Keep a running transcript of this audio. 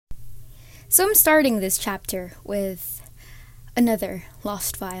So I'm starting this chapter with another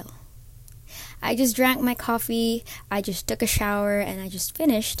lost file. I just drank my coffee, I just took a shower, and I just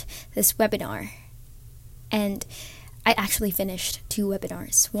finished this webinar. And I actually finished 2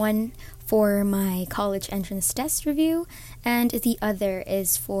 webinars. One for my college entrance test review, and the other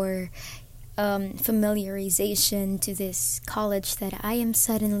is for familiarization to this college that I am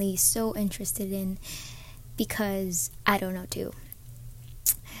suddenly so interested in because I don't know too.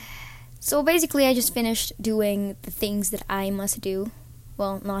 So basically, I just finished doing the things that I must do.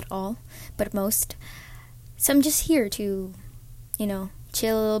 Well, not all, but most. So I'm just here to,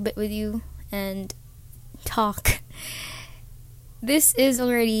 chill a little bit with you and talk. This is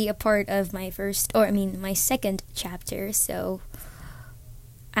already a part of my my second chapter, so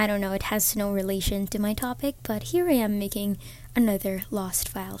I don't know, it has no relation to my topic, but here I am making another Lost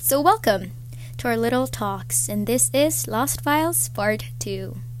File. So welcome to our little talks, and this is Lost Files Part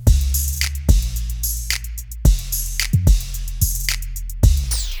 2.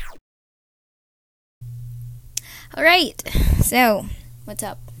 Alright, so what's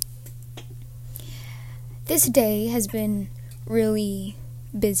up? This day has been really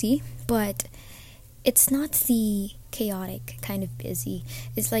busy, but it's not the chaotic kind of busy.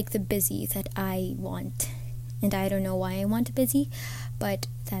 It's like the busy that I want. And I don't know why I want busy, but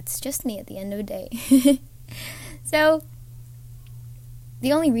that's just me at the end of the day. So,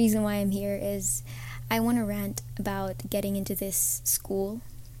 the only reason why I'm here is I want to rant about getting into this school.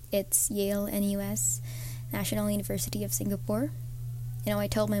 It's Yale NUS, National University of Singapore. I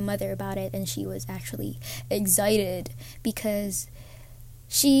told my mother about it, and she was actually excited because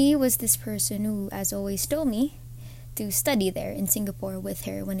she was this person who, as always, told me to study there in Singapore with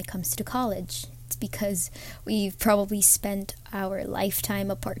her when it comes to college. It's because we've probably spent our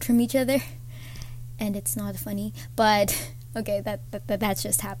lifetime apart from each other, and it's not funny, but okay, that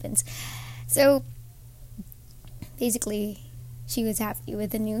just happens. So basically, she was happy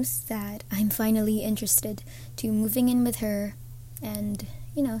with the news that I'm finally interested to moving in with her and,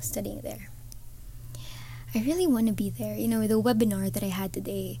 studying there. I really want to be there. The webinar that I had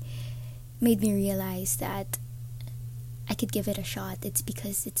today made me realize that I could give it a shot. It's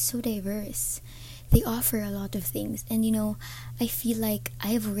because it's so diverse. They offer a lot of things. And, I feel like I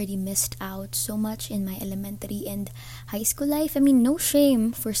have already missed out so much in my elementary and high school life. No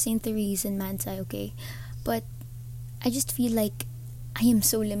shame for St. Therese and Mansai, okay? But I just feel like I am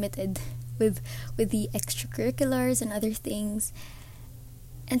so limited with the extracurriculars and other things.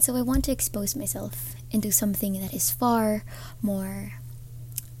 And so I want to expose myself into something that is far more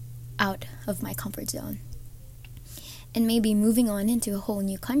out of my comfort zone. And maybe moving on into a whole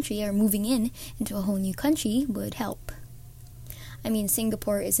new country, or moving into a whole new country would help.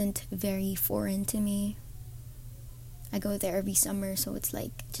 Singapore isn't very foreign to me. I go there every summer, so it's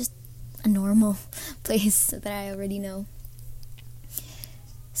like just a normal place that I already know.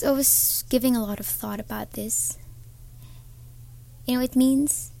 So I was giving a lot of thought about this. It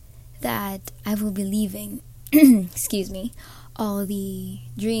means that I will be leaving, all the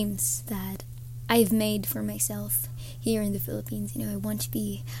dreams that I've made for myself here in the Philippines. I want to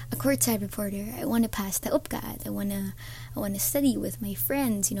be a courtside reporter. I want to pass the UPCAT. I want to study with my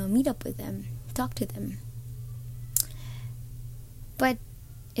friends, meet up with them, talk to them. But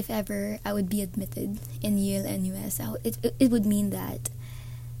if ever I would be admitted in Yale NUS, it would mean that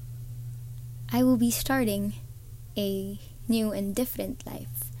I will be starting a new and different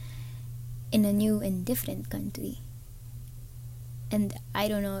life in a new and different country. And I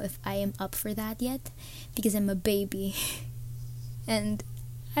don't know if I am up for that yet because I'm a baby. And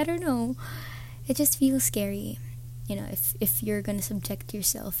I don't know, it just feels scary. If you're gonna subject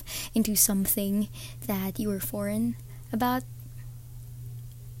yourself into something that you are foreign about,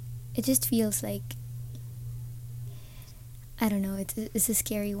 it just feels like, I don't know, it's a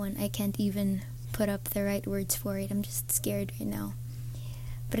scary one. I can't even put up the right words for it. I'm just scared right now.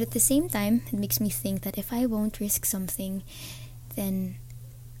 But at the same time, it makes me think that if I won't risk something, then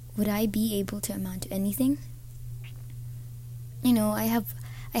would I be able to amount to anything? I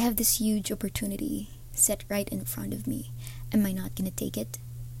have this huge opportunity set right in front of me. Am I not gonna take it?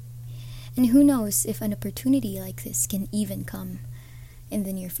 And who knows if an opportunity like this can even come in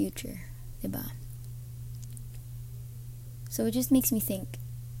the near future, diba? So it just makes me think,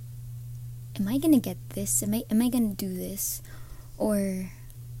 am I gonna get this? Am I gonna do this? Or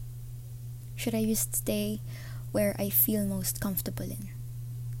should I just stay where I feel most comfortable in?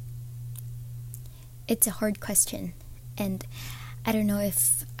 It's a hard question, and I don't know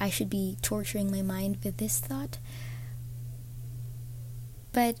if I should be torturing my mind with this thought,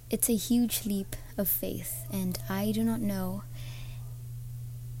 but it's a huge leap of faith, and I do not know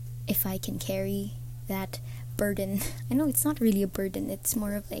if I can carry that burden. I know it's not really a burden, it's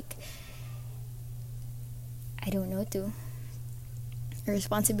more of like, I don't know, a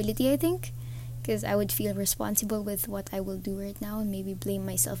responsibility, I think, because I would feel responsible with what I will do right now and maybe blame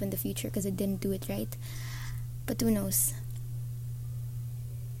myself in the future because I didn't do it right. But who knows?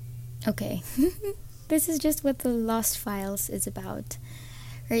 Okay. This is just what the Lost Files is about.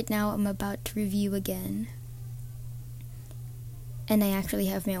 Right now I'm about to review again. And I actually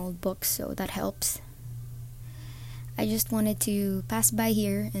have my old books, so that helps. I just wanted to pass by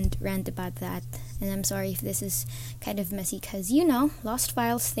here and rant about that. And I'm sorry if this is kind of messy because, Lost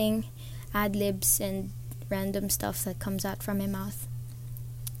Files thing, ad-libs and random stuff that comes out from my mouth.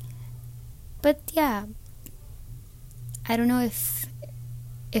 But yeah, I don't know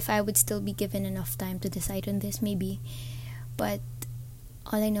if I would still be given enough time to decide on this, maybe. But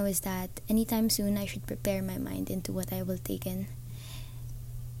all I know is that anytime soon I should prepare my mind into what I will take in.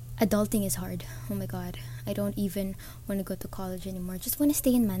 Adulting is hard. Oh my god. I don't even want to go to college anymore. Just want to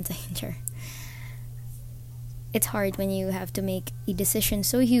stay in Manta Inter. It's hard when you have to make a decision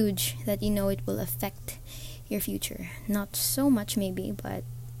so huge that you know it will affect your future. Not so much maybe, but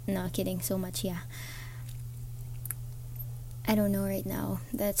no, kidding, so much, yeah. I don't know right now.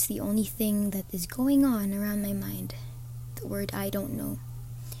 That's the only thing that is going on around my mind. The word I don't know.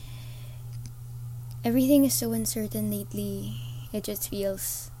 Everything is so uncertain lately. It just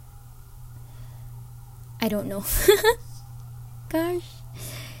feels, I don't know. Gosh.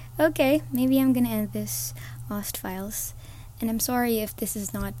 Okay, maybe I'm gonna end this Lost Files. And I'm sorry if this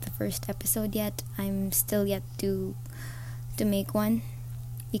is not the first episode yet. I'm still yet to make one.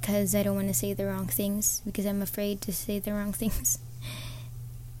 Because I don't want to say the wrong things. Because I'm afraid to say the wrong things.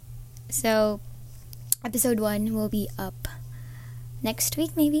 So, episode 1 will be up next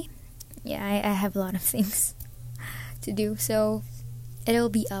week maybe. Yeah, I have a lot of things to do. So, it'll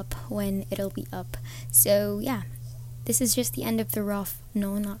be up when it'll be up. So, yeah. This is just the end of the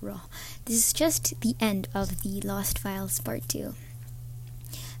no, not raw. This is just the end of the Lost Files Part 2.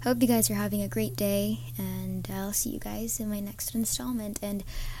 Hope you guys are having a great day, and I'll see you guys in my next installment, and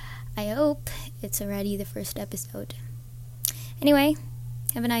I hope it's already the first episode. Anyway,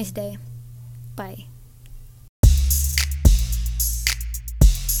 have a nice day. Bye.